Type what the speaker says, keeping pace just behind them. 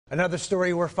Another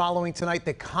story we're following tonight,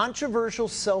 the controversial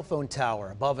cell phone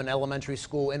tower above an elementary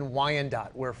school in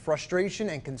Wyandotte, where frustration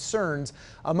and concerns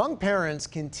among parents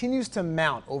continues to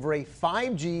mount over a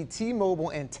 5G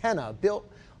T-Mobile antenna built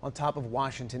on top of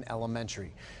Washington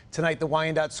Elementary. Tonight, the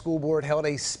Wyandotte School Board held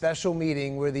a special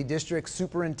meeting where the district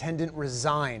superintendent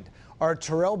resigned. Our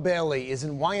Terrell Bailey is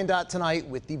in Wyandotte tonight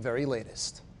with the very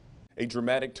latest. A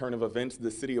dramatic turn of events, the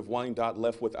city of Wyandotte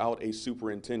left without a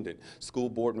superintendent. School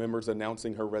board members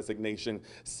announcing her resignation.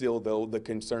 Still, though, the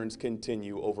concerns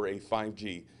continue over a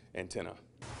 5G antenna.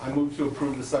 I move to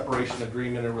approve the separation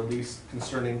agreement and release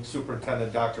concerning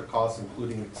Superintendent Dr. Koss,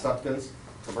 including acceptance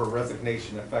of her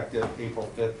resignation effective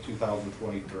April 5th,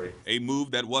 2023. A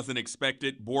move that wasn't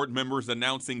expected. Board members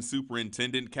announcing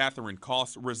Superintendent Catherine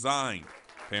Koss resigned.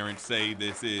 Parents say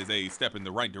this is a step in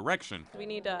the right direction. We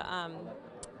need to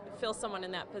fill someone in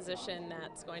that position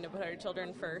that's going to put our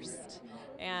children first.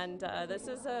 And this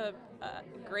is a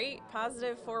great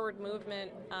positive forward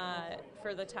movement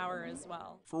for the tower as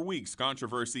well. For weeks,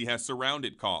 controversy has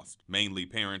surrounded Koss. Mainly,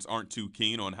 parents aren't too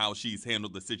keen on how she's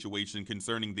handled the situation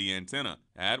concerning the antenna.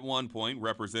 At one point,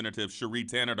 Representative Cherie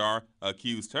Tanadar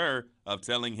accused her of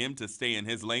telling him to stay in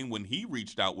his lane when he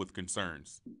reached out with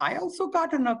concerns. I also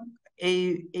got an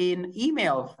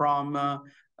email from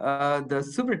the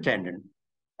superintendent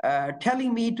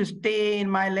telling me to stay in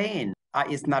my lane.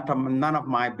 It's none of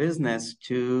my business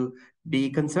to be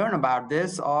concerned about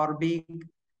this or be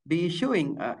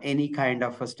issuing any kind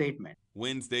of a statement.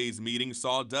 Wednesday's meeting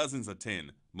saw dozens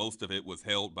attend. Most of it was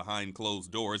held behind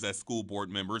closed doors as school board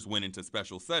members went into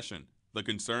special session. The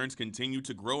concerns continue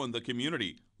to grow in the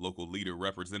community. Local leader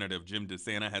Representative Jim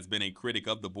DeSanta has been a critic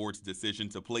of the board's decision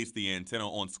to place the antenna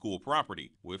on school property.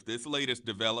 With this latest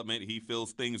development, he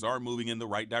feels things are moving in the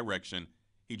right direction.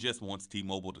 He just wants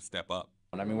T-Mobile to step up.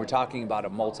 I mean, we're talking about a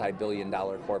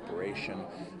multi-billion-dollar corporation.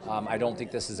 I don't think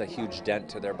this is a huge dent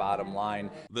to their bottom line.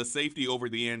 The safety over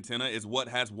the antenna is what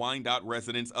has Wyandotte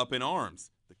residents up in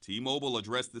arms. The T-Mobile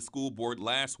addressed the school board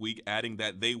last week, adding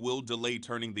that they will delay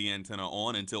turning the antenna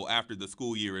on until after the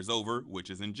school year is over, which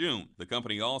is in June. The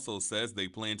company also says they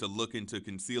plan to look into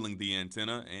concealing the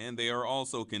antenna, and they are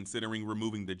also considering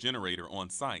removing the generator on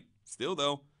site. Still,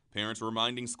 though, parents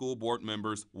reminding school board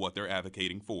members what they're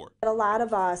advocating for. A lot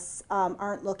of us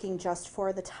aren't looking just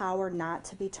for the tower not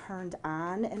to be turned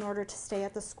on in order to stay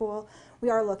at the school. We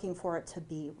are looking for it to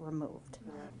be removed.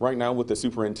 Right now, with the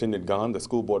superintendent gone, the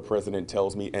school board president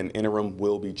tells me an interim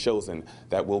will be chosen.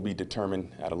 That will be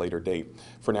determined at a later date.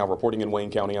 For now, reporting in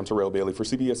Wayne County, I'm Terrell Bailey for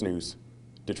CBS News,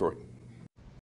 Detroit.